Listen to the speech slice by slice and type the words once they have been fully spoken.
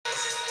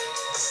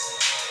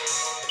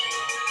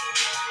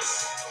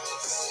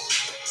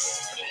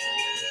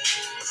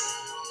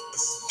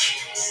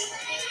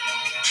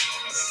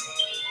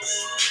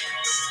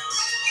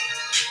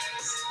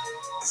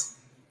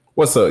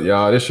What's up,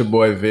 y'all? This your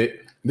boy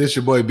Vic, This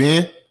your boy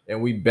Ben.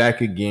 and we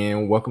back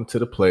again. Welcome to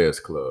the Players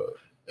Club.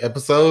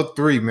 Episode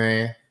 3,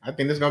 man. I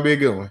think this is gonna be a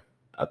good one.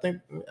 I think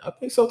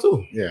so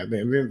too. Yeah, I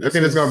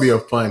think it's gonna be a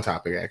fun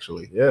topic.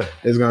 Actually, Yeah,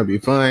 it's gonna be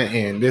fun,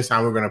 and this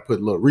time we're gonna put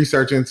a little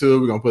research into it.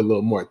 We're gonna put a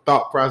little more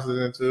thought process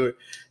into it,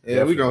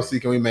 and we're gonna see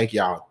can we make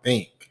y'all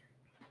think.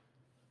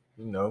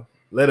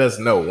 Let us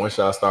know once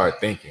y'all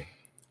start thinking.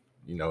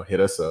 Hit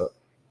us up.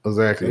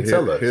 Exactly.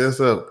 Tell us. Hit us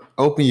up.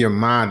 Open your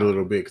mind a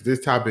little bit, because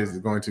this topic is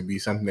going to be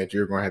something that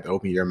you're going to have to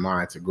open your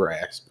mind to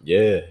grasp.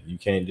 Yeah, you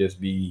can't just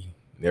be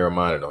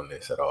narrow-minded on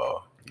this at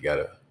all.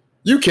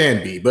 You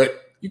can be,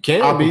 but you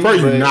can. I prefer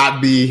you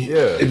not be.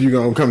 Yeah. If you're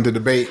gonna come to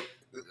debate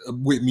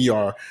with me,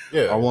 or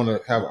I want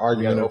to have an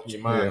argument. You gotta open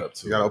your mind up.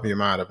 You gotta open your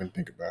mind up and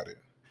think about it.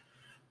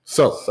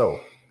 So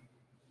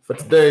for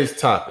today's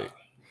topic,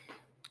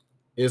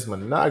 is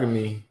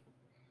monogamy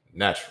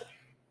natural?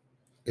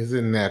 Is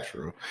it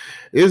natural?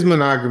 Is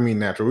monogamy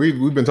natural?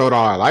 We've been told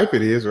all our life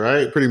it is,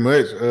 right? Pretty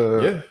much.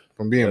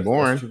 From being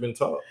born. That's what you've been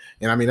taught.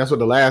 And I mean, that's what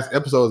the last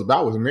episode was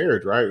about, was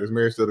marriage, right? It was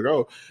marriage still to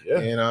go. Yeah.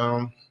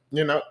 And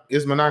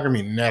is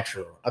monogamy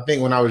natural? I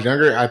think when I was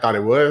younger, I thought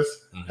it was.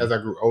 Mm-hmm. As I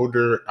grew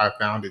older, I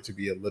found it to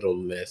be a little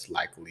less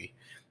likely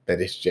that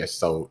it's just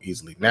so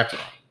easily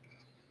natural.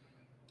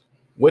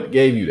 What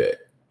gave you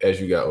that as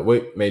you got?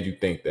 What made you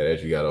think that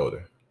as you got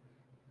older?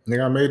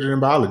 I majored in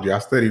biology. I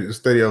studied the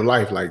study of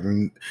life. Like,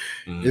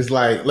 It's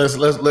like let's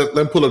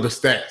pull up the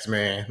stats,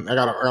 man. I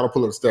gotta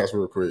pull up the stats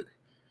real quick.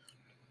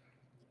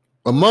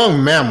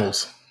 Among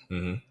mammals,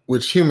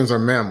 which humans are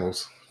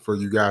mammals, for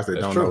you guys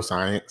that don't know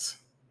science,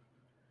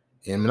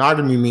 and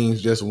monogamy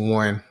means just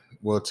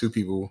two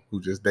people who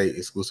just date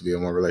exclusively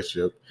in one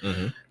relationship.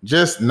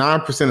 Just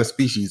 9% of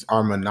species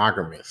are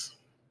monogamous.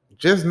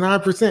 Just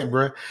 9%,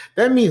 bro.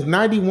 That means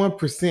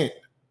 91%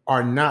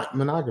 are not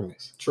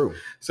monogamous. True.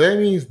 So that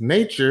means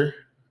nature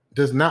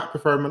does not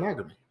prefer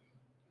monogamy.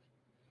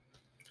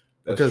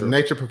 Because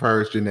nature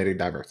prefers genetic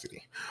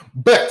diversity.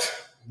 But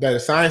that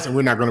is science, and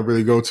we're not going to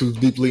really go too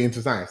deeply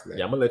into science today.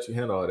 Yeah, I'm going to let you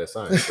handle all that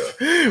science stuff.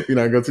 We're not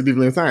going to go too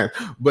deeply into science.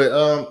 But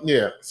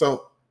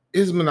so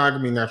is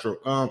monogamy natural?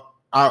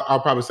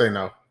 I'll probably say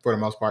no. For the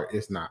most part,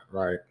 it's not,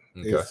 right?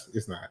 Okay.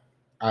 It's not.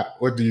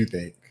 What do you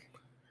think?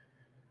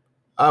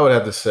 I would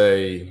have to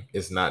say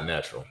it's not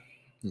natural.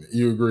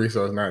 You agree,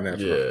 so it's not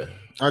natural.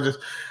 Yeah.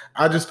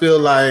 I just feel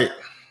like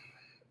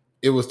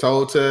it was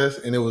told to us,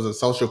 and it was a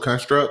social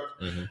construct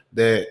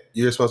that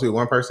you're supposed to be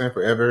one person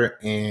forever,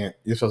 and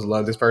you're supposed to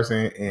love this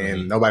person,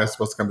 and nobody's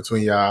supposed to come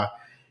between y'all.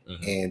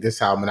 And this is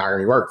how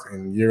monogamy works.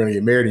 And you're gonna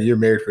get married, and you're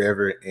married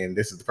forever, and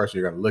this is the person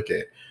you're gonna look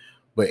at.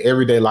 But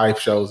everyday life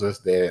shows us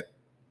that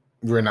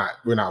we're not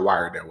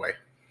wired that way.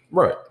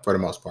 Right. For the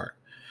most part.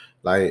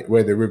 Like,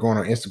 whether we're going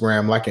on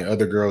Instagram liking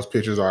other girls'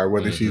 pictures, or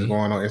whether she's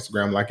going on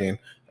Instagram liking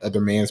other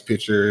men's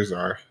pictures,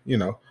 or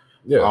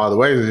all the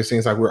ways, it just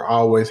seems like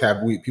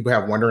people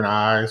have wandering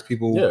eyes,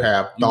 people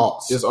have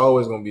thoughts. There's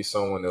always going to be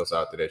someone else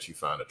out there that you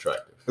find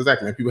attractive.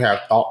 Exactly. And people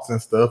have thoughts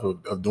and stuff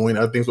of doing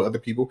other things with other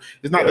people.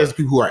 It's not just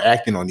people who are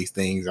acting on these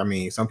things. I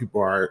mean, some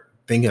people are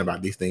thinking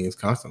about these things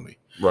constantly.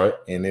 Right.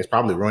 And it's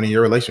probably running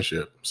your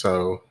relationship.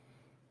 So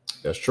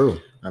that's true.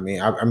 I mean,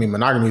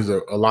 monogamy is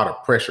a lot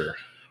of pressure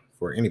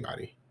for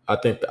anybody. I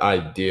think the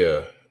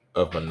idea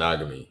of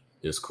monogamy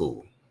is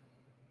cool.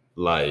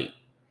 Like,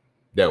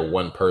 that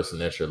one person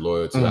that you're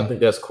loyal to. I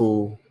think that's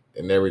cool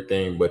and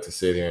everything, but to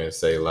sit here and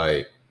say,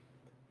 like,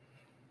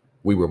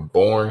 we were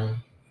born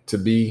to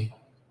be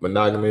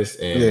monogamous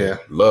and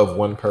love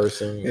one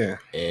person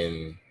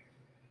and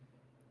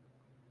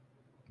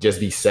just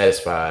be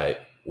satisfied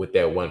with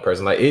that one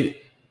person. Like,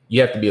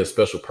 you have to be a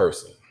special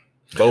person.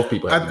 Both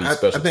people have to be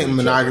special. I think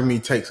monogamy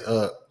takes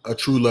a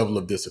true level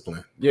of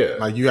discipline. Yeah.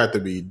 Like, you have to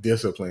be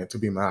disciplined to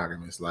be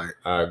monogamous. Like,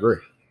 I agree.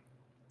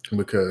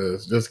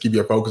 Because just keep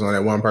your focus on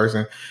that one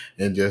person,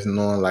 and just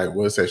knowing, like,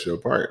 what sets you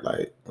apart.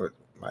 Like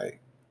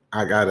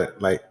I gotta,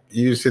 like,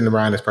 you sitting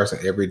around this person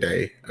every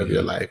day of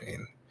your life,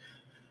 and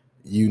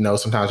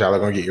sometimes y'all are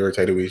gonna get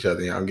irritated with each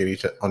other, y'all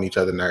get on each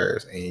other's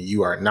nerves, and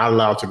you are not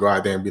allowed to go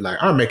out there and be like,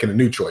 I'm making a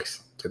new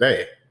choice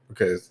today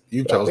because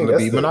you've chosen to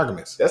be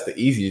monogamous. That's the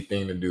easiest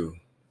thing to do,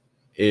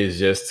 is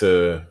just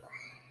to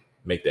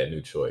make that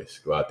new choice.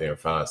 Go out there and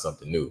find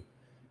something new.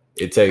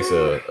 It takes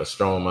a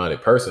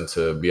strong-minded person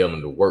to be able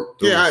to work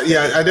through. I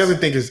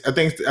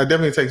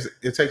definitely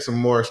takes a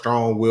more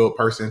strong-willed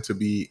person to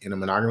be in a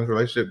monogamous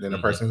relationship than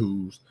a person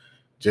who's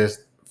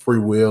just free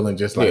will and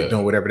just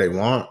doing whatever they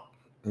want.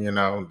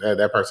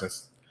 That person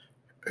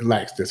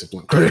lacks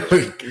discipline.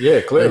 Clearly.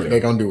 Yeah, clearly. They're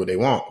gonna do what they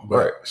want.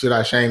 But should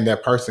I shame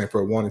that person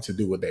for wanting to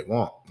do what they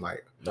want?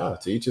 Like, no,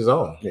 to each his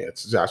own. Yeah,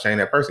 should I shame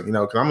that person?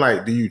 Because I'm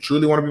like, do you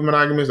truly want to be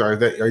monogamous, or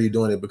are you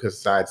doing it because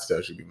society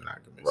tells you to be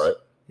monogamous? Right.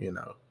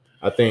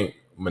 I think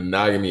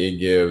monogamy, it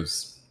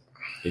gives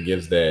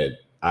that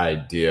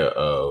idea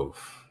of,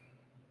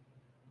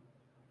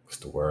 what's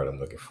the word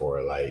I'm looking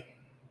for? Like,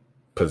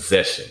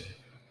 possession.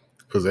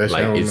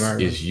 Like,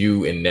 it's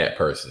you and that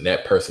person.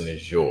 That person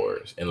is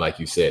yours. And like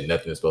you said,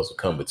 nothing is supposed to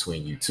come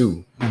between you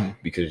two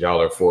because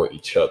y'all are for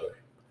each other.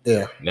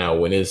 Yeah. Now,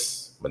 when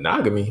it's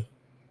monogamy,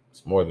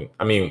 it's more than,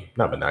 I mean,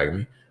 not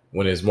monogamy.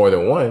 When it's more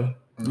than one,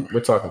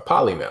 we're talking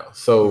poly now.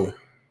 So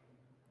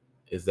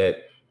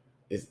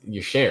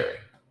you're sharing.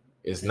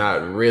 It's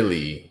not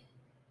really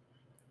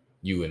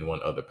you and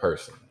one other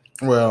person.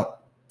 Well,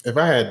 if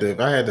I had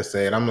to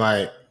say it, I'm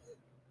like,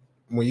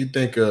 when you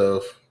think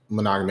of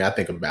monogamy, I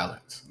think of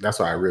balance. That's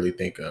what I really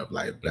think of,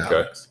 like balance.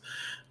 Okay.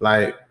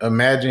 Like,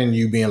 imagine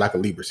you being like a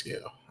Libra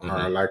scale,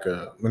 or like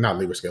not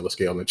Libra scale, a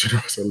scale in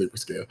general, so Libra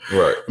scale.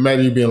 Right.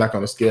 Imagine you being like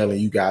on a scale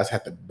and you guys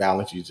have to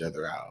balance each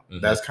other out.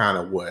 That's kind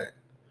of what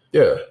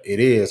it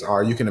is.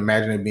 Or you can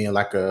imagine it being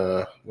like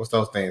what's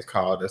those things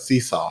called? A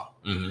seesaw.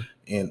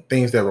 And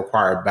things that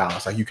require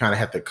balance. Like, you kind of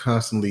have to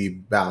constantly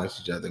balance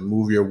each other,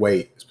 move your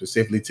weight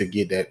specifically to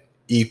get that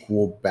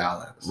equal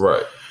balance.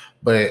 Right.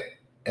 But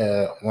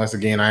once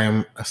again, I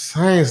am a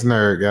science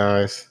nerd,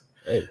 guys.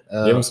 Hey,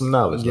 give them some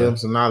knowledge. Give them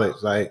some knowledge.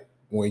 Like,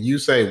 when you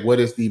say what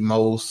is the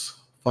most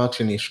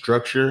functioning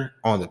structure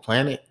on the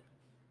planet,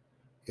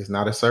 it's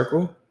not a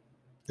circle,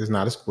 it's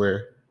not a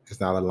square, it's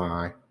not a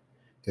line,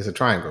 it's a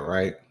triangle,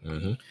 right?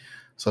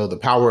 So the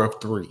power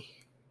of three,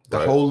 the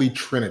Holy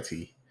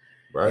Trinity,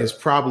 is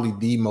probably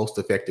the most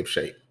effective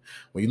shape.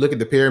 When you look at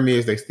the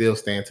pyramids, they still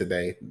stand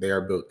today. They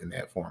are built in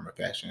that form of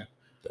fashion.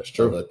 That's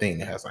true. A thing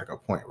that has like a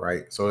point,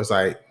 right? So it's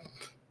like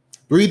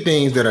three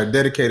things that are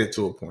dedicated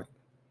to a point.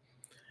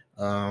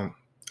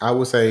 I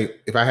would say,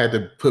 if I had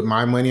to put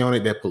my money on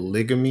it, that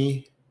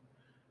polygamy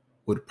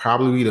would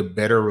probably be the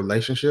better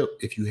relationship.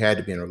 If you had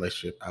to be in a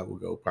relationship, I would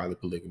go probably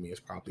polygamy is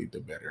probably the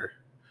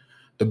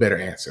better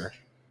answer.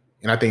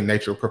 And I think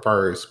nature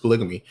prefers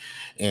polygamy.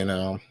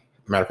 And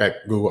matter of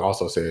fact, Google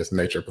also says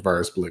nature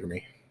prefers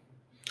polygamy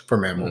for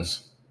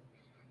mammals.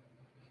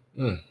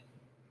 I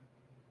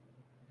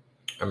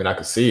mean, I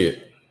can see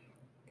it.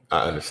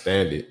 I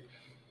understand it.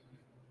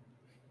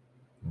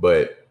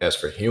 But as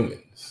for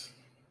humans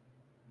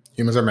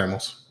are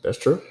mammals. That's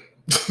true.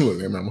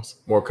 They're mammals.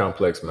 More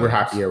complex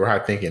mammals. We're high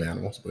thinking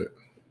animals, but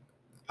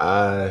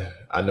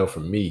I know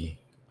for me,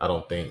 I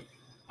don't think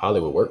poly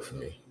would work for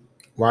me.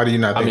 Why do you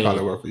not think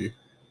poly would work for you?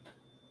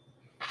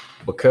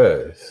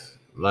 Because,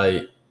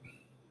 like,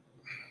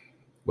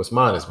 what's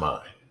mine is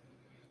mine.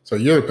 So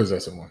you're the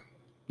possessive one.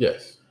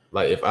 Yes.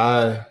 Like, if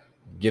I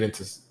get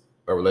into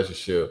a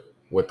relationship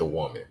with a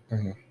woman,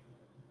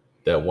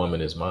 that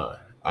woman is mine.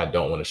 I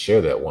don't want to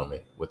share that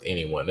woman with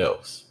anyone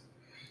else.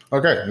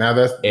 Okay,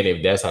 and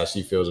if that's how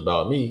she feels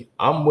about me,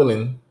 I'm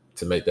willing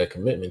to make that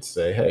commitment to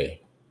say,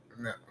 hey,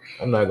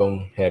 I'm not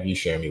going to have you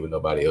share me with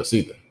nobody else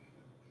either.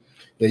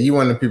 Yeah, you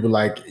want the people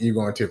like you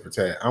going tit for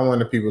tat. I want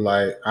the people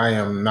like, I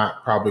am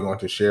not probably going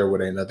to share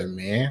with another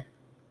man,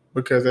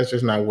 because that's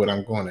just not what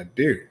I'm going to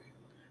do.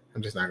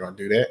 I'm just not going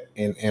to do that.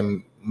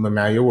 In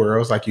mammal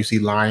worlds, like, you see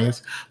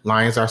lions.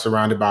 Lions are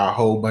surrounded by a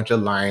whole bunch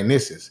of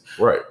lionesses.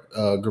 Right.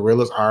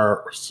 Gorillas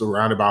are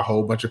surrounded by a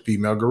whole bunch of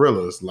female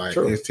gorillas. Like,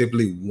 it's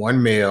typically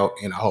one male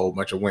and a whole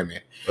bunch of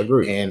women.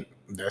 Agreed. And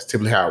that's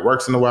typically how it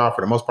works in the wild.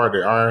 For the most part,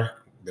 there are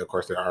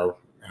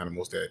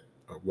animals that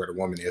where the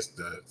woman is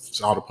the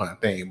salt upon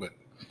thing. But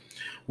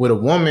with a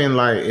woman,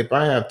 like, if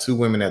I have two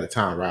women at a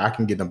time, right, I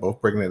can get them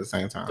both pregnant at the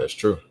same time. That's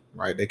true.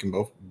 Right. They can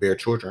both bear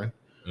children.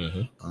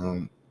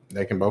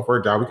 They can both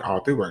work jobs. We can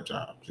all three work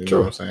jobs. You know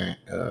what I'm saying?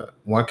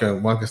 One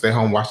can stay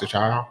home, watch the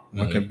child.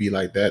 One can be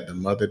like that. The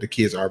mother, the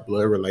kids are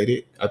blood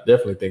related. I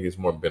definitely think it's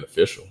more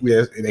beneficial.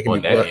 Yes, they can be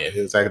blood.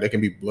 It's like they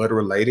can be blood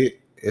related.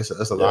 It's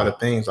a lot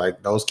of things.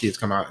 Like, those kids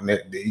come out and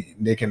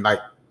they can like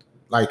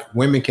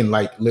women can,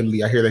 like,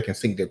 literally, I hear they can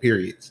sync their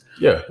periods.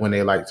 Yeah. When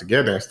they, like,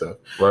 together and stuff.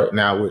 Right.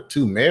 Now with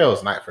two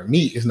males, like, for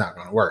me, it's not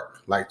going to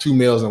work. Like, two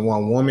males and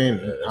one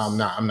woman, I'm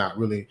not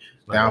really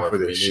down for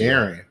the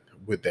sharing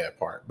with that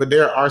part. But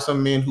there are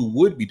some men who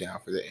would be down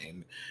for that,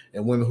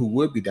 and women who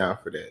would be down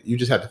for that. You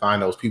just have to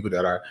find those people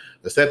that are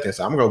accepting.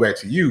 So I'm gonna go back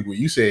to you, where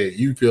you said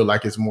you feel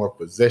like it's more a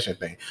possession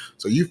thing.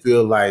 So you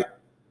feel like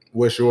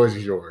what's yours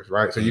is yours,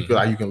 right? So you feel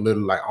like you can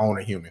literally, like, own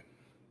a human.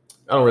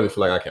 I don't really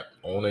feel like I can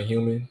own a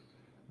human,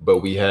 but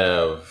we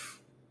have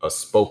a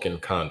spoken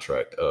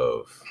contract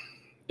of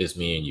it's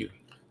me and you.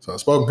 So a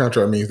spoken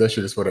contract means that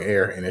shit is for the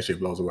air and that shit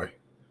blows away.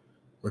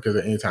 Because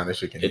at any time that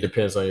shit can end. It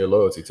depends on your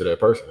loyalty to that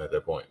person at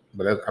that point.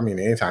 But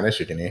anytime that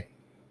shit can end.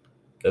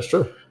 That's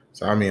true.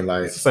 So I mean,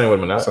 like, it's the same with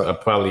a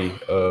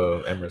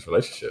polyamorous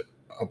relationship.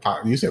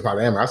 You said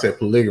polyamorous. I said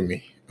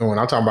polygamy. And when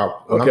I'm talking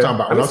about polygamy,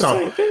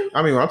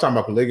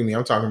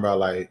 I'm talking about,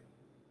 like,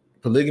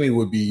 polygamy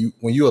would be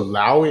when you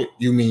allow it.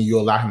 You mean you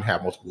allow him to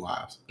have multiple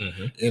wives.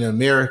 In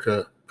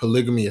America,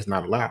 polygamy is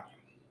not allowed.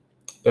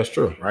 That's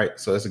true, right?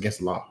 So it's against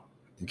the law.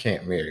 You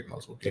can't marry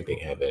multiple people. I think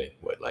they have that,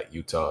 like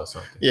Utah or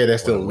something? Yeah,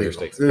 that's still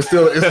illegal. It's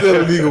still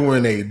illegal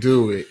when they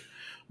do it.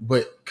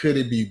 But could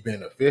it be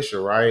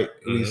beneficial, right?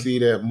 We see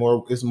that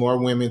it's more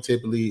women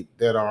typically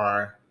that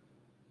are,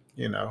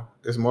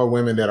 it's more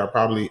women that are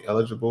probably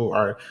eligible,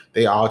 or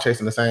they all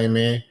chasing the same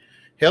man.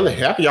 Hell,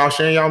 half of y'all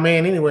sharing y'all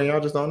man anyway, y'all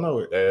just don't know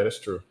it. Yeah,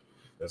 that's true.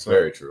 That's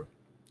very true.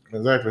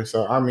 Exactly.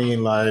 So I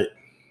mean, like,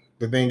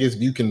 the thing is,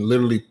 you can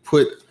literally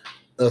put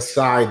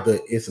aside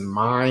the it's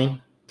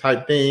mine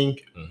type thing,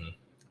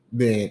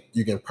 then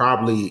you can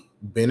probably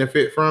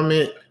benefit from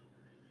it.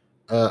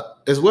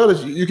 as well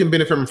as you can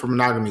benefit from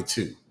monogamy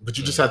too, but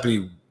you just have to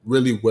be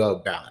really well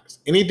balanced.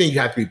 Anything you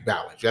have to be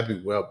balanced. You have to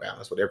be well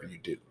balanced, whatever you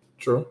do.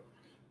 True.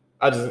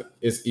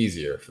 It's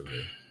easier for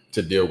me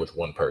to deal with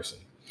one person.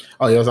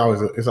 Oh yeah, it's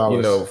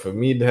always for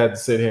me to have to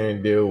sit here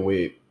and deal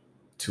with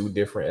two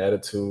different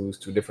attitudes,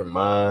 two different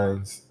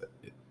minds.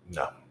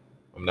 No,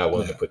 I'm not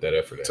willing to put that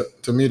effort in.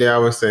 To me, they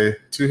always say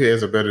 2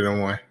 heads are better than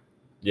 1.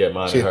 Yeah,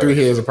 mine. 3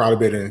 heads are probably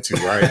better than 2,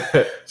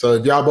 right? So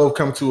if y'all both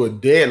come to a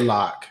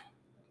deadlock,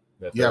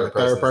 you have a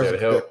third person.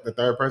 The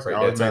third person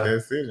always made that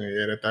decision.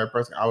 Yeah, the third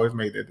person always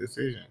made that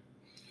decision.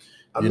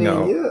 I mean,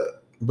 yeah.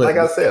 But like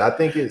I said, I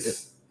think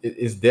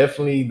it's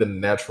definitely the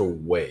natural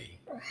way,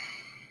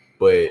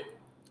 but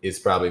it's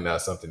probably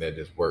not something that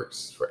just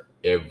works for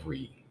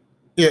every.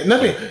 Yeah,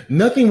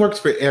 nothing works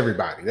for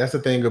everybody. That's the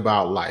thing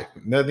about life.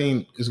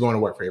 Nothing is going to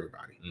work for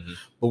everybody. Mm-hmm.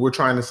 But we're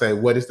trying to say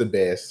what is the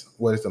best,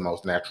 what is the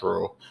most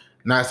natural.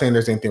 Not saying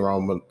there's anything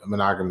wrong with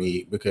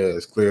monogamy,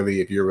 because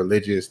clearly if you're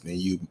religious, then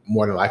you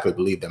more than likely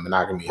believe that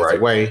monogamy is the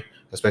way,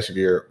 especially if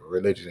your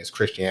religion is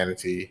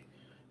Christianity,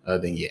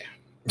 then yeah.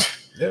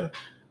 Yeah.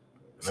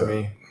 So, I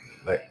mean,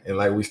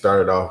 like we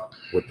started off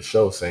with the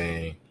show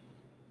saying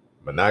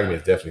monogamy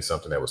is definitely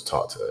something that was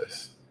taught to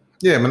us.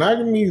 Yeah,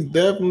 monogamy is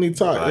definitely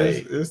taught.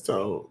 It's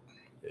taught.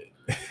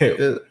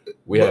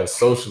 We have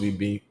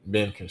socially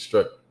been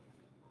constructed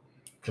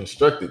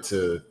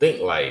to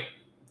think like,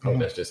 oh,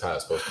 that's just how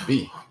it's supposed to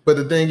be. But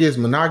the thing is,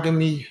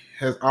 monogamy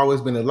has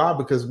always been a lie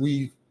because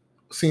we've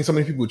seen so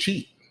many people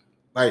cheat.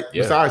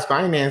 Besides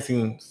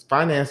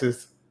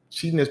finances,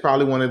 cheating is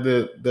probably one of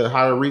the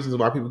higher reasons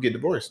why people get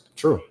divorced.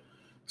 True.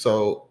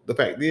 So the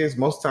fact is,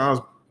 most times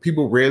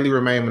people rarely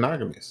remain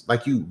monogamous.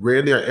 Like you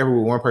rarely are ever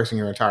with one person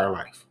your entire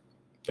life.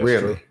 That's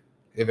rarely, true.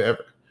 If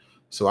ever.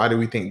 So why do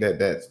we think that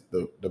that's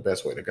the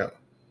best way to go?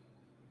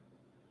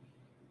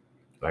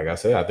 Like I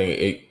said, I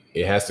think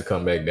it has to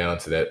come back down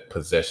to that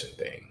possession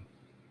thing.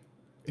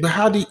 But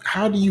how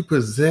do you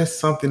possess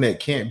something that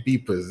can't be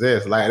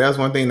possessed? Like that's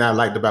one thing that I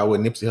liked about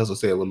what Nipsey Hussle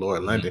said with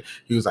Lord London.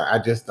 He was like, I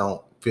just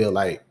don't feel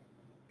like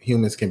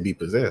humans can be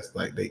possessed.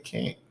 Like they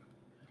can't.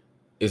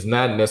 It's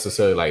not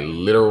necessarily like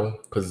literal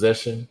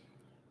possession.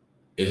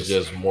 It's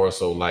just more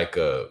so like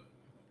I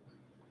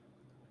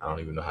don't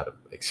even know how to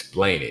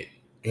explain it.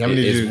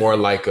 It's more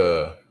like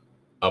a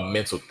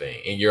mental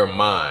thing. In your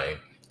mind,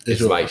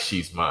 it's like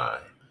she's mine.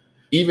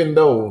 Even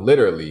though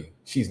literally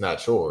she's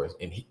not yours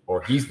and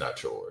he's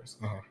not yours.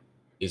 Uh-huh.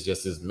 It's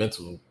just this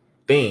mental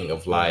thing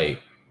of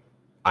like,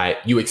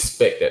 you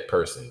expect that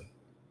person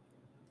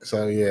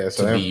to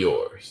be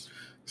yours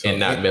and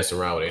not mess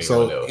around with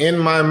anyone else. In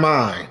my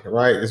mind,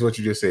 right, is what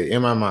you just said,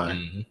 in my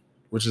mind,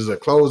 which is a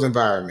closed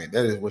environment.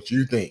 That is what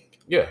you think.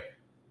 Yeah.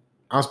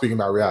 I'm speaking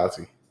about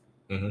reality.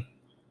 Mm-hmm.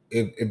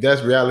 If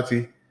that's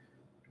reality,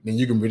 then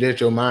you can project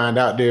your mind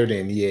out there,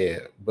 then yeah.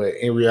 But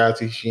in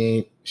reality,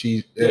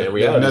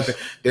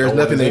 there's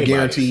nothing that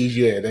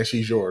guarantees that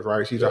she's yours,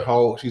 right? She's a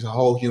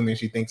whole human.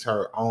 She thinks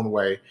her own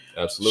way.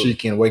 Absolutely. She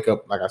can wake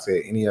up, like I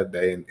said, any other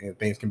day and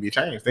things can be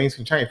changed. Things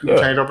can change. People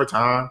change over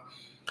time.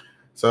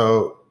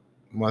 So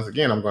once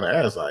again, I'm gonna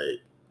ask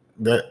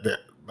that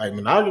like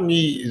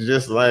monogamy is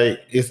just like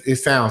it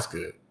sounds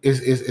good.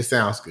 It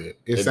sounds good.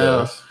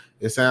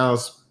 It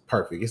sounds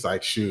perfect. It's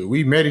like, shoot,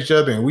 we met each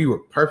other and we were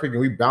perfect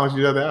and we balanced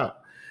each other out.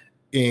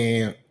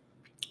 And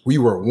we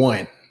were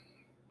one.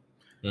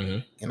 Mm-hmm.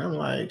 And I'm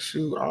like,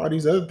 shoot, all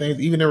these other things,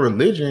 even in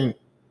religion,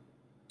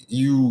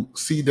 you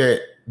see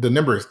that the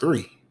number is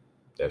 3.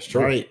 That's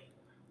true. Right?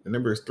 The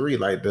number is 3,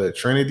 like the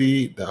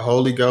Trinity, the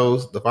Holy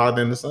Ghost, the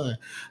Father and the Son.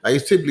 Like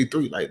it's typically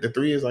 3. Like the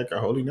 3 is like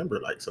a holy number.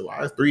 Like, so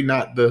why is 3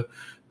 not the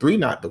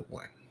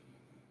 1?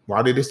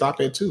 Why did it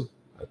stop at 2?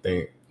 I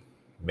think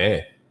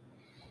man.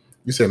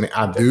 You said man,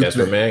 that's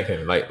where man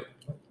can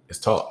it's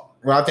taught.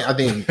 Well, I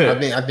think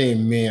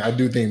men. I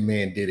do think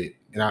men did it,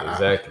 and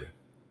exactly.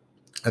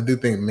 I do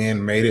think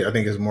men made it. I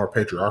think it's more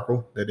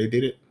patriarchal that they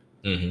did it.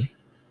 Mm-hmm.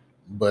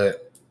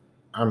 But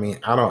I mean,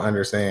 I don't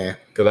understand.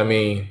 Because I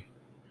mean,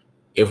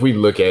 if we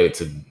look at it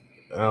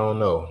I don't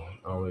know.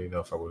 I don't really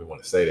know if I really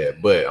want to say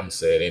that, but I'm gonna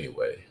say it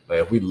anyway. Like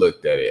if we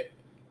looked at it,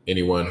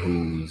 anyone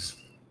who's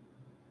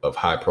of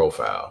high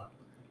profile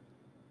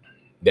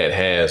that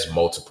has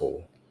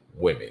multiple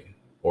women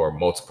or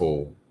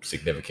multiple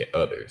significant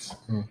others.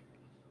 Mm-hmm.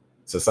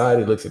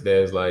 Society looks at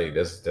that as like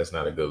that's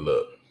not a good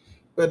look.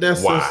 But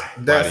why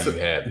do you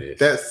have this?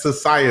 That's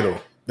societal.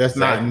 That's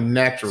not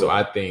natural. So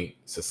I think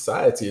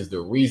society is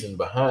the reason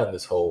behind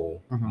this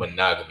whole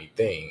monogamy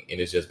thing, and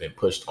it's just been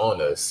pushed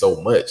on us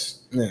so much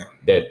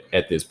that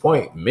at this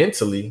point,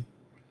 mentally,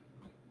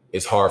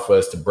 it's hard for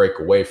us to break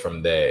away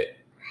from that.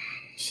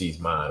 She's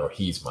mine or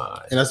he's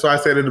mine. And that's why I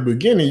said at the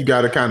beginning, you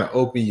got to kind of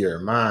open your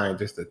mind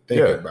just to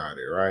think about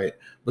it, right?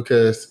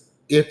 Because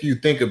if you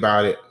think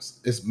about it,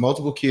 it's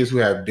multiple kids who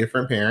have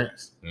different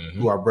parents,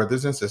 who are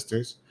brothers and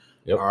sisters.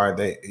 Yep. Are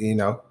they?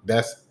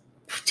 That's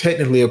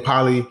technically a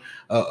poly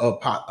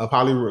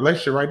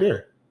relationship right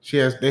there.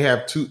 They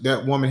have 2.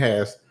 That woman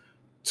has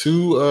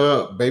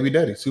 2 baby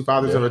daddies, 2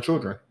 fathers of her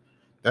children.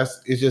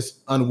 It's just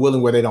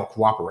unwilling where they don't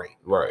cooperate.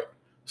 Right.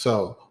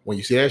 So when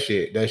you see that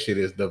shit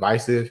is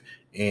divisive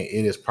and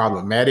it is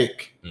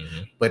problematic.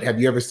 Mm-hmm. But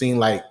have you ever seen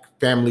like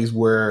families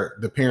where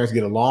the parents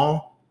get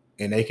along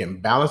and they can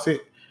balance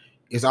it?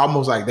 It's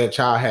almost like that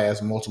child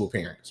has multiple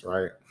parents,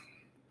 right?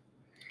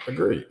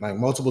 Agreed. Like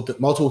multiple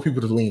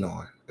people to lean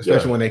on,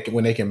 especially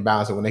when they can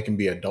balance it, when they can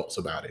be adults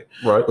about it,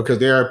 right? Because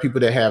there are people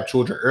that have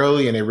children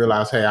early and they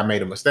realize, hey, I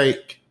made a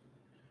mistake.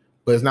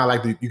 But it's not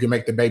like you can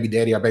make the baby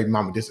daddy or baby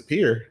mama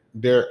disappear.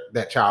 They're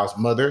that child's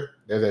mother.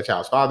 They're that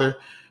child's father.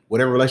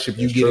 Whatever relationship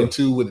you get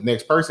into with the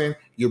next person,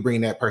 you're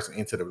bringing that person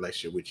into the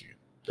relationship with you.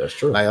 That's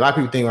true. Like a lot of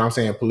people think when I'm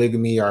saying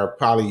polygamy or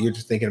probably you're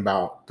just thinking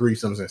about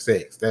threesomes and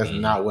sex. That's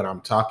not what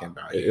I'm talking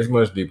about. It's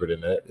much deeper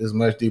than that. It's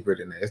much deeper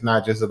than that. It's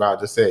not just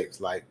about the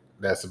sex. Like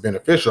that's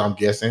beneficial, I'm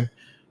guessing.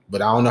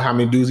 But I don't know how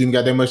many dudes even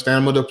got that much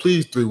stamina to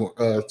please two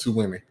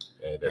women.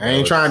 I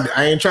ain't trying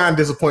to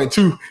disappoint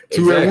two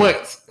at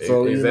once.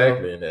 So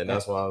exactly, and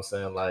that's why I'm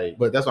saying like.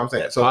 But that's what I'm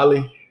saying. So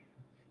poly,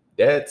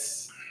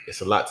 it's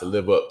a lot to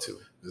live up to.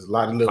 There's a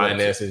lot to live up to.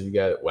 Finances, you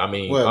got. I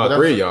mean, all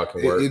three of y'all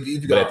can work,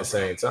 but at the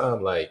same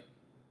time, like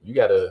you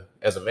gotta,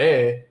 as a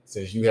man,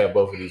 since you have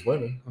both of these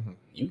women,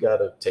 you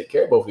gotta take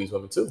care of both of these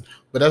women too.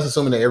 But that's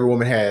assuming that every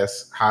woman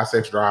has high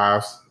sex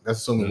drives. That's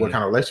assuming what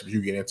kind of relationship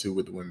you get into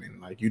with the women.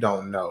 Like you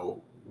don't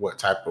know what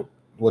type of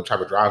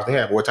drives they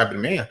have, what type of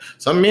man.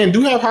 Some men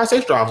do have high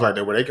sex drives like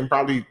that, where they can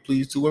probably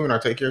please two women or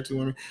take care of two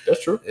women.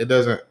 That's true.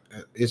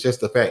 It's just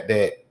the fact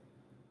that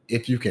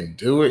if you can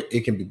do it,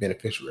 it can be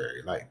beneficial.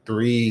 Like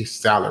 3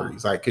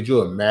 salaries. Like, could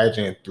you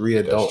imagine 3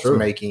 adults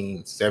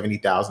making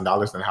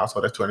 $70,000 in a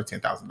household? That's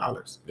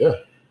 $210,000. Yeah.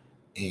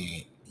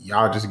 And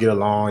y'all just get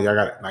along. Y'all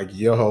got like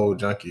your whole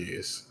junkie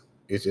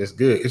it's just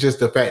good. It's just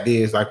the fact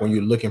is like when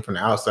you're looking from the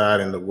outside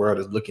and the world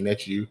is looking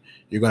at you,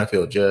 you're gonna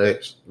feel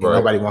judged. Right.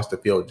 Nobody wants to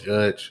feel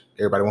judged.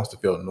 Everybody wants to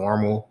feel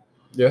normal.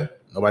 Yeah.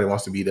 Nobody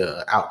wants to be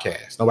the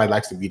outcast. Nobody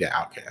likes to be the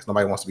outcast.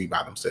 Nobody wants to be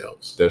by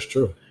themselves. That's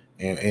true.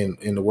 And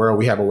in the world,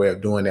 we have a way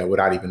of doing that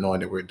without even knowing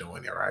that we're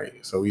doing it, right?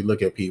 So we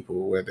look at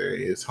people, whether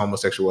it's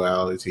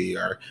homosexuality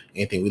or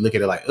anything, we look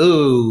at it like,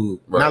 ooh,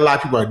 not a lot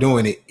of people are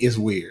doing it. It's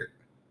weird.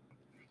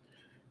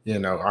 You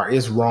know, or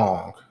it's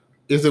wrong.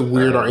 Is it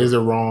weird or is it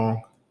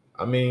wrong?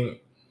 I mean,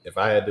 if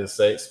I had to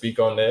speak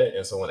on that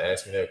and someone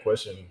asked me that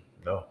question,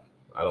 no,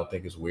 I don't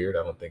think it's weird.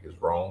 I don't think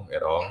it's wrong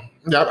at all.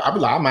 Yeah, I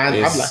mind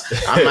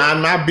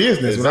my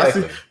business.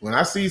 Exactly. When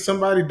I see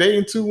somebody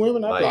dating 2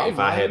 women, if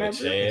I had a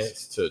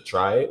chance to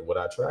try it, would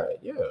I try it?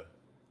 Yeah.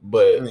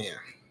 But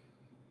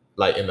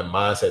like in the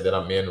mindset that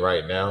I'm in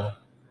right now,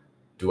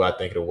 do I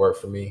think it'll work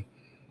for me?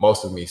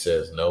 Most of me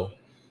says no.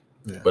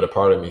 Yeah. But a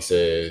part of me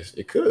says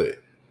it could.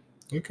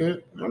 It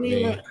could. I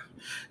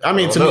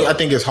mean, to me, I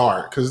think it's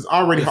hard because it's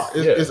already hard.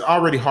 It's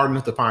already hard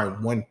enough to find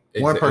one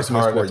person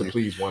that's for you. To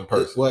please one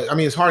person. Well, I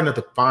mean, it's hard enough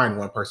to find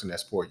one person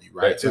that's for you,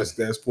 right?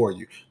 That's for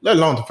you. Let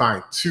alone to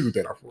find 2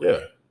 that are for you.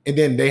 And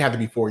then they have to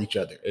be for each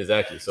other.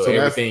 Exactly. So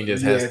everything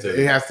just has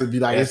to. It has to be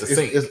like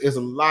it's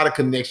a lot of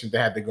connections that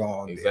have to go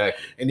on. Exactly. There.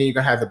 And then you're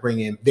gonna have to bring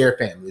in their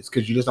families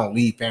because you just don't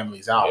leave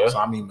families out. Yeah. So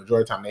I mean,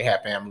 majority of the time they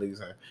have families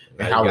and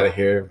how you gotta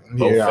hear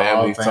both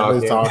families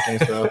talking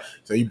stuff.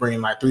 So you bring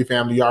in like 3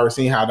 families. You already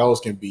seen how those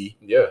can be.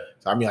 Yeah.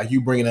 So I mean, like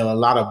you bringing in a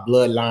lot of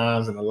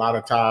bloodlines and a lot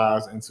of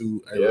ties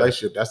into a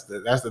relationship. That's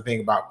the thing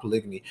about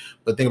polygamy.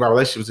 But the thing about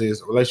relationships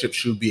is relationships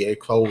should be a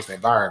closed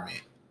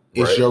environment.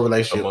 It's your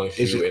relationship. Amongst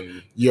it's you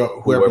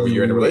and whoever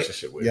you're in a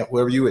relationship with. Yeah,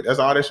 whoever you with. That's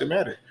all that should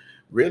matter.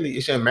 Really,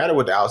 it shouldn't matter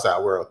what the outside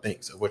world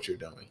thinks of what you're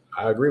doing.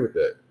 I agree with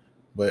that.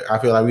 But I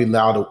feel like we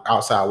allow the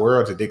outside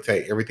world to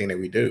dictate everything that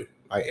we do.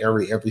 Like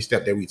every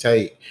step that we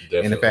take. Definitely.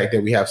 And the fact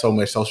that we have so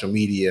much social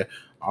media,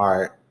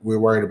 we're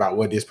worried about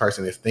what this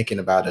person is thinking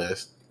about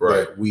us.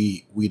 Right. But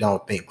we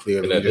don't think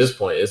clearly. And at this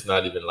point, it's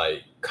not even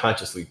like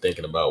consciously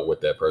thinking about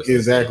what that person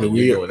exactly. is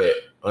thinking. You're doing it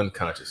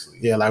unconsciously.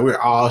 Yeah, like we're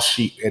all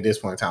sheep at this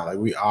point in time. Like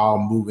we all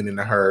moving in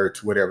the herd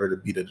to whatever the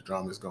beat of the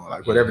drum is going.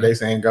 Like whatever they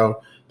saying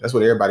go, that's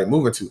what everybody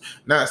moving to.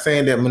 Not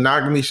saying that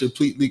monogamy should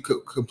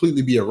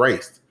completely be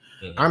erased.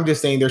 Mm-hmm. I'm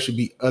just saying there should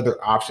be other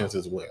options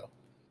as well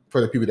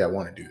for the people that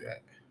want to do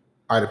that.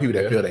 Or the people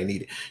that feel they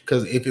need it.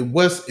 Because if it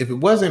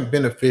wasn't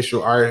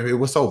beneficial or if it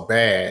was so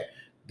bad,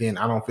 then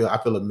I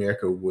feel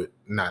America would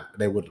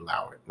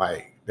allow it.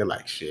 Like they're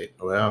like, shit,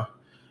 well,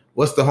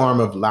 what's the harm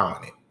of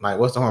allowing it? Like,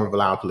 what's the harm of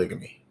allowing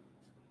polygamy?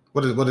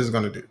 What is it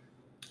gonna do?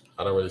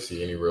 I don't really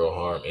see any real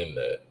harm in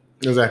that.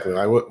 Exactly.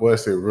 Like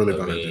what's it really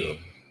gonna do?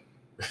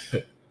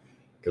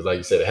 Because like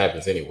you said, it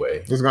happens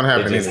anyway. It's gonna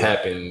happen. It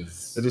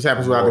happens. It just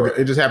happens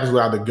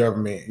without the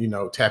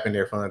government, tapping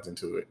their funds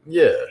into it.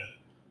 Yeah.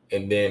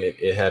 And then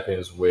it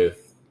happens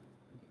with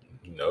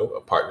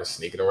a partner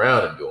sneaking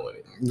around and doing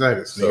it.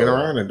 Exactly, sneaking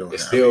around and doing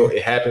it.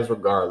 It happens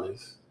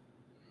regardless.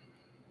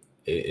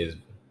 It is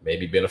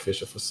maybe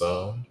beneficial for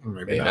some,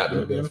 may not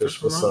be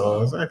beneficial for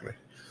some. Exactly.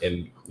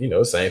 And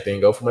same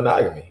thing go for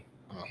monogamy.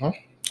 Uh-huh.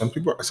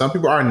 Some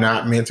people are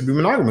not meant to be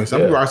monogamous.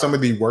 Some people are some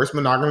of the worst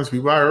monogamous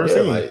people I've ever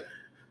seen. Like,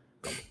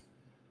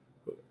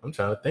 I'm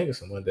trying to think of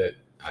someone that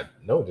I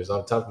know just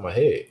off the top of my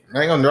head.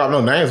 I ain't gonna drop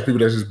no names of people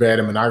that's just bad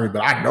in monogamy,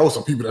 but I know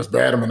some people that's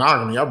bad in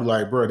monogamy. I'll be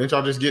like, bro, didn't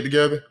y'all just get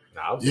together?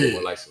 Nah, I was saying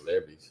more like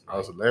celebrities.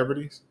 Oh,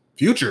 celebrities.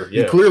 Future.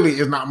 Yeah. He clearly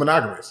is not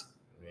monogamous.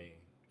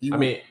 I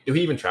mean, do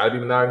he even try to be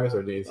monogamous, or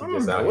is he just out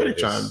what here? What he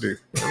trying to do?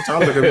 I'm trying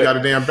to look if he got a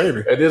damn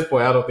baby. At this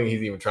point, I don't think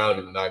he's even trying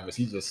to be monogamous.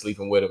 He's just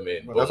sleeping with him,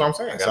 and that's what I'm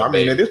saying. So I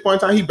mean, at this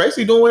point in time, he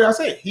basically doing what I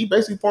said. He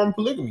basically forming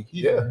polygamy.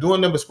 He's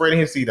doing them, but spreading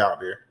his seed out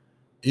there.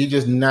 He's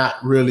just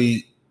not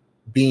really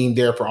being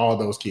there for all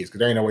those kids because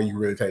there ain't no way you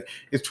really take.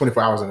 It's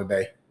 24 hours in a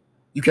day.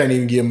 You can't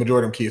even give a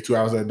majority of them kids 2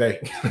 hours a day.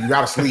 You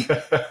gotta sleep.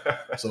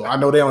 So I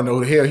know they don't know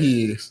who the hell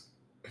he is.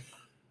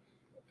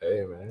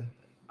 Hey man,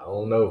 I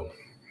don't know.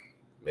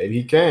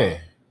 Maybe he can.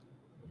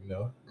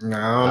 No, I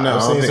don't know.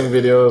 I've seen some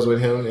videos with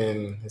him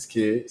and his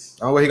kids.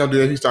 Oh, what he gonna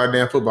do if he start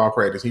damn football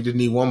practice? He just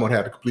need one more to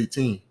have the complete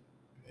team.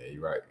 Yeah,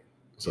 you're right.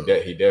 So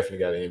he definitely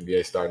got an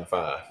NBA starting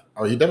five.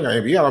 Oh, he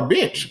definitely got a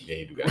bench. Yeah,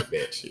 he do got a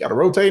bench. He got a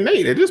rotating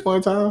 8 at this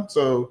point in time.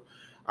 So,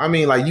 I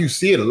mean, like you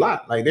see it a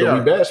lot. Like we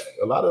bash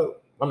a lot of.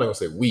 I'm not gonna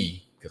say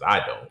we because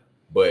I don't,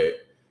 but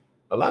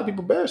a lot of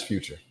people bash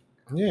Future.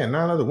 Yeah,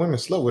 9 other women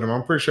slept with him.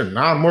 I'm pretty sure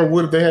 9 more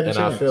would if they had the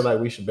chance. I feel like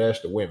we should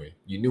bash the women.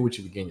 You knew what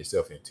you were getting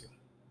yourself into.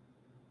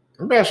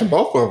 I'm bashing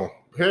both of them.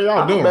 Hell,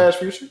 y'all doing? Bash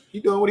Future. He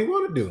doing what he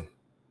want to do.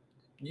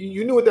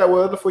 You knew what that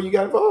was before you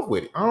got involved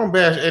with it. I don't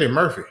bash Eddie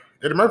Murphy.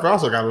 Eddie Murphy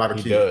also got a lot of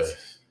kids. Does.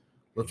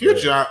 But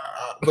Future,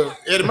 but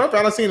Eddie Murphy,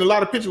 I've seen a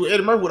lot of pictures with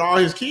Eddie Murphy with all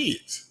his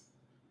kids.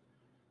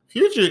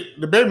 Future,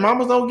 the baby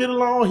mamas don't get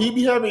along. He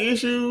be having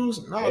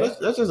issues. No, that's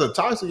just a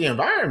toxic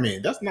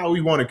environment. That's not what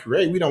we want to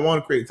create. We don't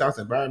want to create a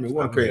toxic environment. We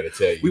want to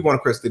create. We want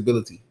to create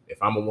stability.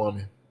 If I'm a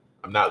woman,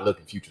 I'm not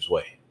looking Future's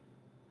way.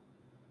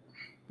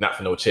 Not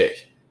for no check.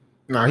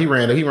 No, he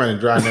running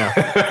dry now.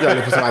 You gotta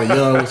look for somebody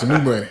young with some new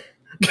money.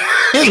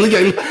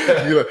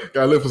 You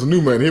gotta look for some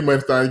new money. His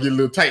money starting to get a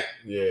little tight.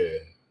 Yeah,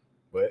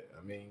 but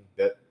I mean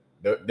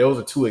those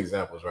are 2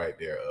 examples right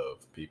there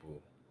of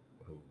people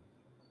who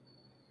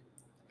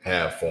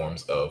have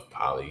forms of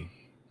poly.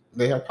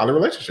 They have poly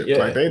relationships. Yeah.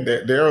 Like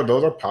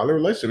those are poly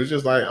relationships. It's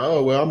just like,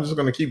 oh well, I'm just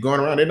gonna keep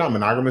going around. They're not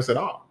monogamous at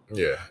all.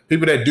 Yeah,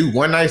 people that do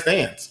one night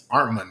stands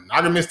aren't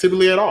monogamous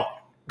typically at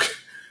all.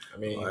 I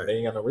mean, they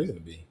ain't got no reason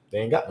to be. They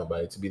ain't got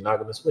nobody to be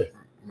monogamous with.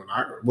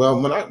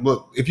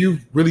 Well, if you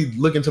really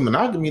look into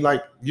monogamy,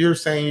 like you're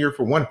saying you're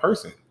for one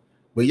person,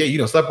 but yeah, you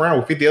don't slept around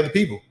with 50 other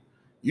people.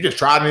 You just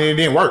tried and it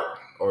didn't work.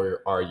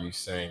 Or are you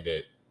saying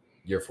that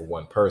you're for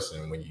one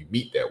person when you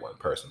meet that one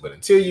person, but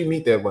until you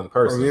meet that one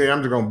person,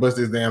 I'm just gonna bust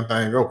this damn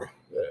thing open.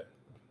 Yeah,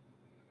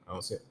 I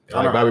don't see it.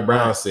 Like Bobby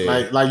Brown said,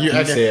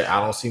 said, I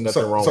don't see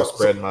nothing wrong with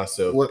spreading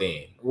myself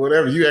thin.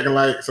 Whatever you acting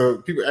like, so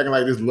people acting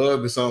like this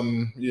love is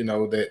something,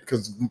 that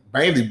because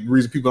mainly the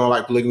reason people don't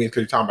like polygamy is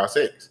because you're talking about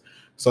sex.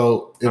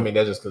 So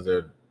that's just because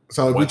they're.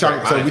 So if we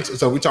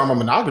talking about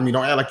monogamy,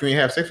 don't act like you ain't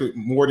have sex with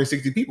more than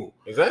 60 people.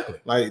 Exactly.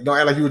 Like don't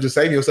act like you were just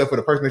saving yourself for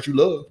the person that you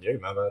love. Yeah,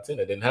 9 out of 10,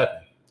 that didn't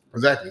happen.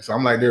 Exactly. So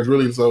I'm like,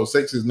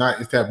 sex is not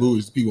as taboo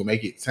as people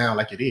make it sound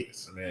like it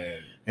is. Man.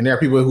 And there are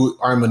people who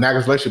are in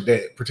monogamous relationship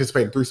that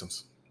participate in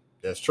threesomes.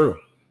 That's true.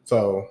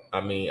 So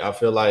I mean, I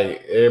feel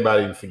like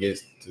everybody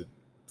forgets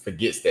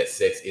that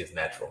sex is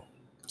natural.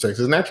 Sex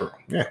is natural.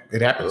 Yeah,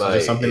 it happens.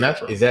 It's something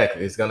natural.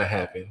 Exactly. It's gonna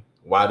happen.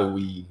 Why do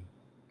we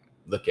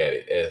look at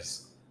it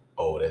as,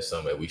 oh, that's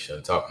something that we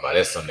shouldn't talk about.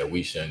 That's something that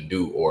we shouldn't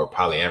do. Or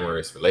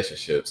polyamorous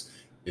relationships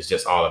is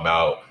just all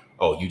about,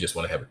 oh, you just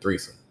want to have a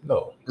threesome.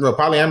 No.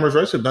 Polyamorous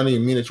relationship doesn't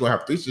even mean that you want to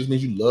have a threesome. It just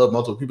means you love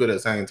multiple people at the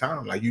same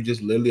time. Like you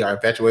just literally are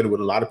infatuated with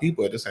a lot of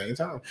people at the same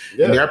time.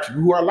 Yeah. And there are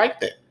people who are like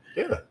that.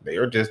 Yeah. They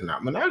are just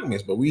not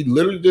monogamous. But we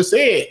literally just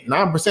said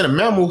 9% of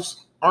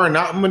mammals are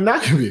not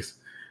monogamous.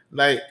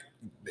 Like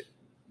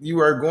you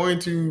are going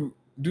to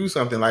do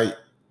something like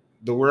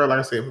the world, like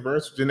I said,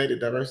 reverse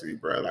genetic diversity,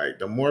 bro. Like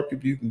the more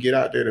people you can get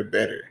out there, the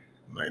better.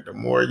 Like the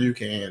more you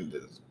can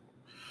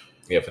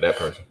for that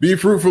person. Be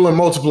fruitful and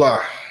multiply.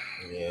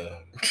 Yeah.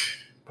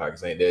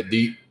 Pockets ain't that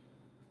deep.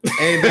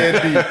 Ain't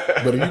that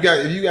deep. But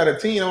if you got a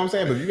team, you know what I'm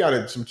saying? But if you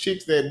got some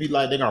chicks that be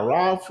like they're gonna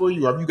ride for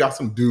you, or if you got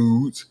some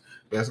dudes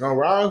that's gonna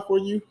ride for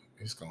you,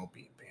 it's gonna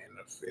be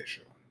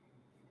beneficial.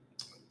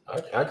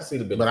 I can see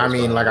the benefit. But I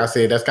mean, like I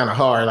said, that's kind of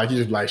hard. Like you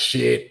just like,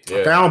 shit,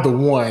 I found the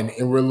one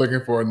and we're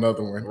looking for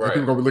another one. Right.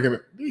 People gonna be looking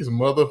at these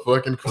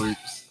motherfucking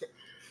creeps.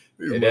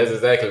 And that's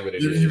exactly what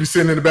it is. You be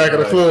sitting in the back of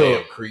the club.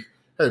 Damn creep.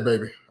 Hey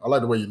baby, I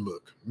like the way you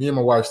look. Me and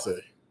my wife say,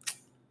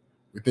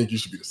 we think you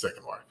should be the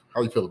second wife.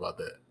 How you feel about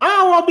that? I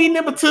don't want to be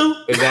number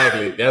 2.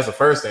 Exactly. That's the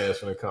first thing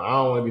that's gonna come. I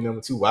don't want to be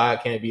number 2. Why I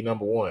can't be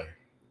number 1?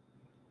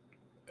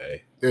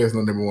 Hey. There's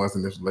no number 1s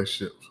in this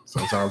relationship.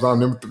 Sometimes I'm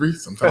number 3,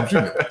 sometimes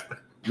you're number 3.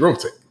 You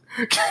rotate.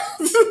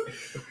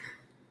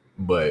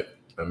 But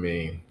I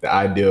mean, the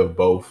idea of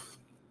both,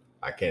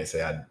 I can't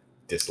say I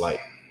dislike.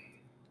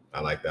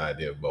 I like the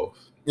idea of both.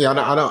 Yeah,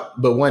 I don't.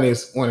 But one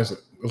is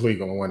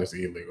illegal and one is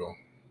illegal.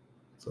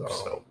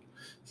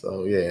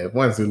 So yeah, if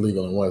one's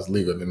illegal and one's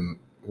legal, then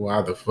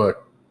why the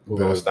fuck? We're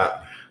gonna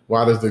stop.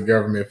 Why does the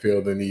government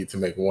feel the need to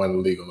make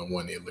one legal and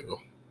one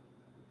illegal?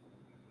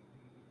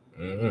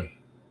 Mm-hmm.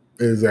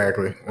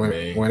 Exactly.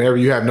 Whenever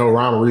you have no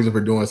rhyme or reason for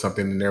doing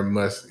something, then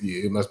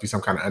it must be some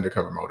kind of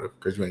undercover motive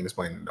because you ain't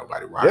explaining to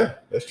nobody why. Yeah,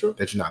 that's true.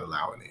 That you're not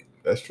allowing it.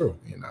 That's true.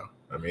 You know.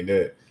 I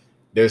mean,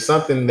 there's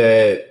something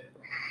that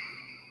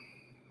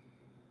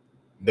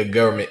the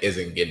government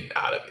isn't getting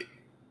out of it.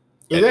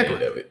 Exactly. At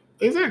the end of it.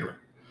 Exactly.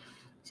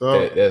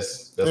 So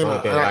that's the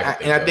only thing I can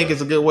think of. I think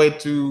it's a good way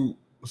to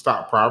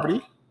stop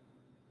poverty.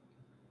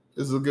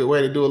 This is a good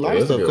way to do a lot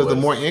of stuff because the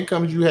more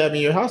incomes you have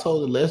in your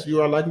household, the less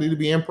you are likely to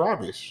be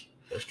impoverished.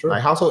 That's true.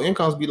 Like household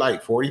incomes be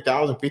like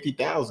 40,000,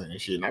 50,000 and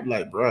shit. And I'd be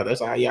like, bro,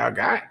 that's all y'all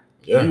got.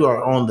 Yeah.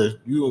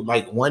 You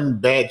like one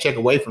bad check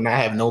away from not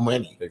having no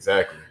money.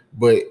 Exactly.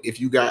 But if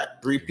you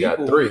got three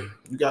people,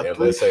 you got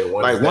three. Let's say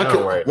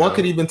one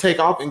could even take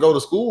off and go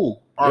to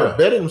school or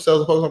better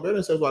themselves, focus on better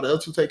themselves while the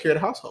other two take care of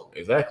the household.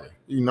 Exactly.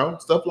 You know,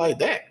 stuff like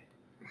that.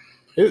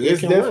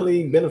 It's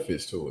definitely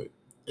benefits to it.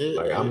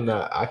 I couldn't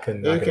knock it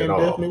at all. It can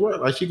definitely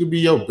work. Like she could be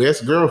your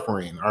best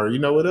girlfriend, or you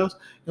know what else?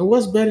 And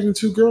what's better than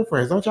two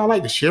girlfriends? Don't y'all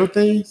like to share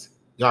things?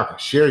 Y'all can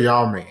share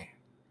y'all man.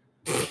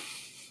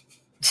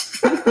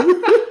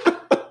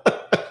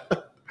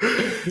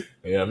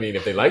 Yeah, I mean,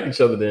 if they like each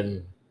other,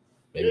 then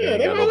maybe they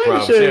got no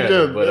problem sharing. Each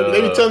other. But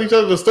they be telling each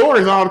other the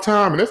stories all the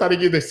time, and that's how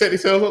they set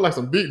themselves up like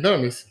some big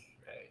dummies.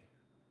 Hey,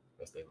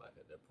 that's their life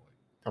at that point.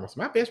 Thomas,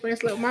 my best friend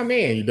slept with my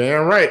man. You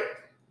damn right.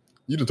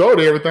 You done told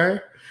her everything.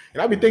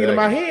 And I be thinking in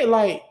my head,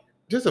 like,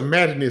 just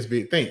imagine this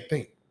big.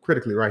 Think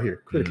critically right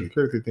here.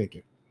 Critically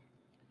thinking.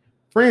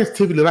 Friends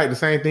typically like the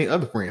same thing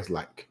other friends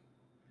like.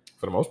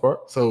 For the most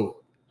part. So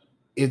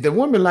if the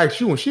woman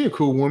likes you and she a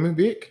cool woman,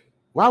 Vic,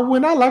 why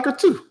wouldn't I like her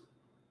too?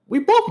 We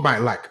both might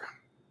like her.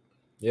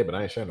 Yeah, but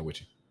I ain't sharing it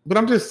with you. But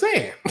I'm just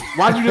saying,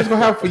 why'd you just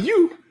gonna have it for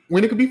you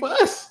when it could be for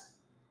us?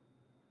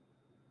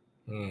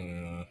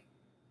 I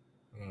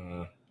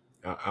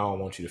don't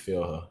want you to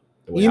feel her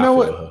the way you know I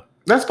what? feel her.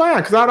 That's fine,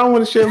 because I don't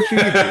want to share with you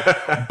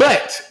either.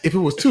 But if it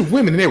was two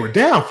women and they were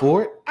down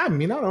for it, I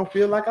mean, I don't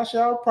feel like I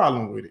should have a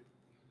problem with it.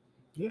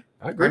 Yeah,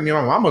 I agree. I mean,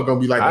 my mama gonna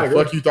be like, the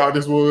fuck you thought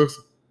this was?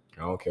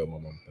 I don't care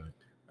what my mama think.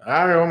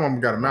 I know my mama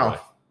got a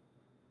mouth.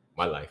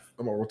 My life.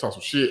 I'm gonna talk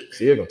some shit.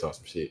 She is gonna talk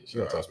some shit. She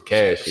gonna talk some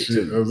cash shit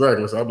too.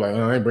 Exactly. So I'm like,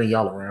 I ain't bring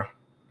y'all around.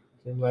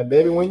 I'm like,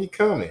 baby, when you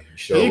coming?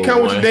 You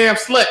come with your damn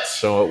sluts.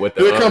 Show up with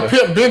the Here come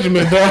Pimp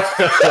Benjamin, dog.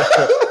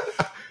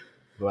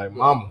 Like,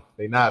 mama,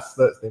 they not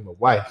sluts, they my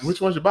wife.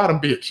 Which one's your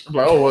bottom bitch? I'm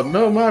like, oh well,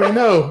 no, mommy,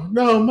 no.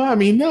 No,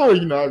 mommy, no.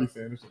 You know, I be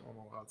saying this shit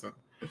all the time.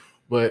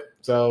 But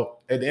so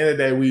at the end of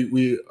the day,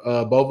 we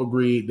both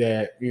agreed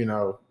that, you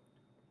know,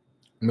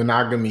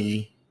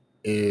 monogamy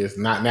is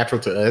not natural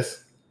to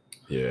us.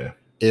 Yeah.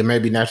 It may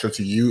be natural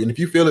to you. And if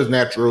you feel it's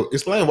natural,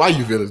 explain why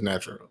you feel it's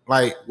natural.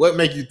 Like, what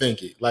make you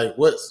think it? Like,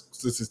 what's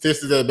the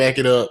statistics that back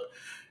it up?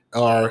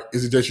 Or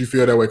is it just you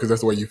feel that way because that's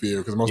the way you feel?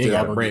 Because most of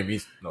y'all bring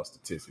me no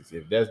statistics.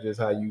 If that's just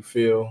how you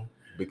feel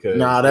because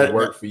it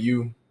worked for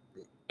you,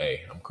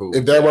 hey, I'm cool.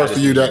 If that works for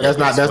you, that's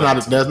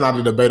not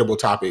a debatable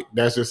topic.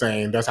 That's just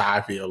saying that's how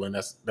I feel, and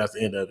that's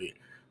the end of it.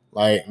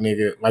 Like,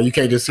 nigga, like you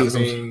can't just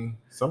see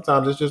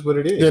sometimes it's just what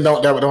it is. Yeah,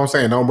 that's what I'm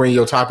saying. Don't bring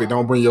your topic.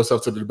 Don't bring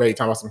yourself to the debate.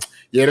 Talking about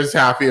this is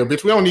how I feel,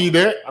 bitch. We don't need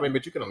that. I mean,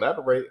 but you can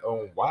elaborate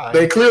on why.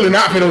 They clearly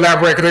not going to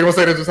elaborate because they're going to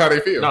say that's just how they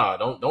feel.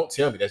 No, don't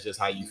tell me that's just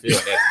how you feel.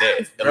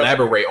 That's that.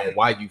 Elaborate on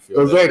why you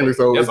feel. Exactly.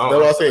 So that's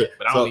all I said.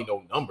 But I don't need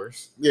no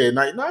numbers. Yeah,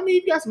 no, I mean,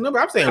 you got some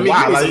numbers. I'm saying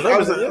why. Like,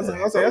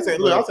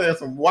 I'm saying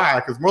some why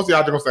because most of y'all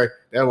are going to say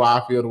that's why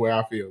I feel the way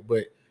I feel.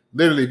 But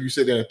literally, if you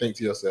sit there and think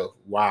to yourself,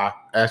 why?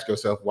 Ask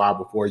yourself why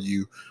before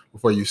you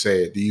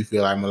say it. Do you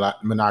feel like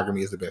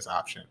monogamy is the best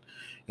option?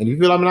 And if you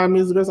feel like monogamy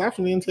is the best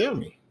option, then tell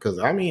me. Because,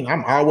 I mean,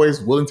 I'm always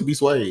willing to be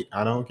swayed.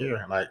 I don't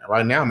care. Like,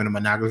 right now, I'm in a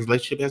monogamous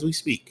relationship as we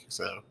speak.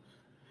 So,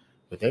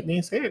 with that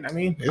being said, I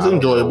mean, it's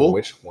enjoyable.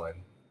 Which one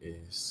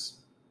is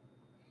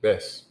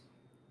best?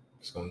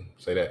 Just going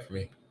to say that for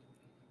me.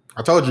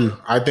 I told you,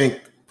 I think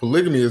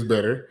polygamy is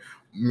better.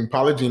 I mean,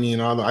 polygyny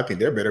and all that, I think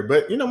they're better.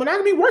 But, you know,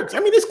 monogamy works. I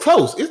mean, it's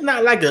close. It's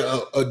not like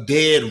a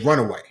dead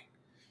runaway.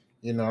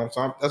 You know,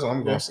 so that's what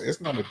I'm going to say.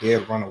 It's not a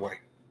dead runaway.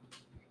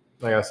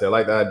 Like I said, I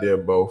like the idea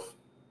of both.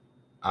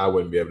 I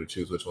wouldn't be able to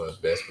choose which one is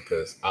best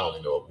because I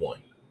only know of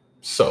one.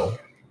 So,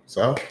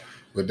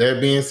 with that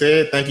being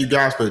said, thank you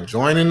guys for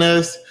joining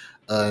us.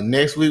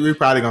 Next week, we're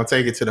probably going to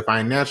take it to the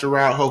financial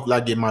route. Hopefully, I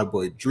get my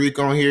boy Drake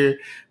on here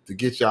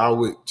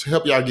to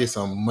help y'all get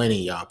some money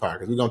in y'all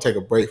pockets. We're going to take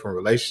a break from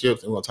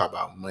relationships and we're going to talk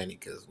about money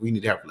because we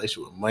need to have a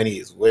relationship with money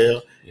as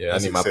well. Yeah, I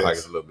need my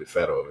pockets a little bit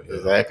fatter over here.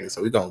 Exactly.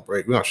 So we're going to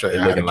break. We're going to show you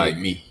how to looking like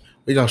me.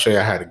 We're going to show you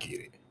how to get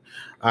it.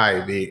 All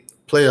right, big.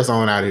 Play us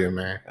on out here,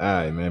 man. All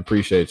right, man.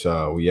 Appreciate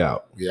y'all. We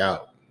out.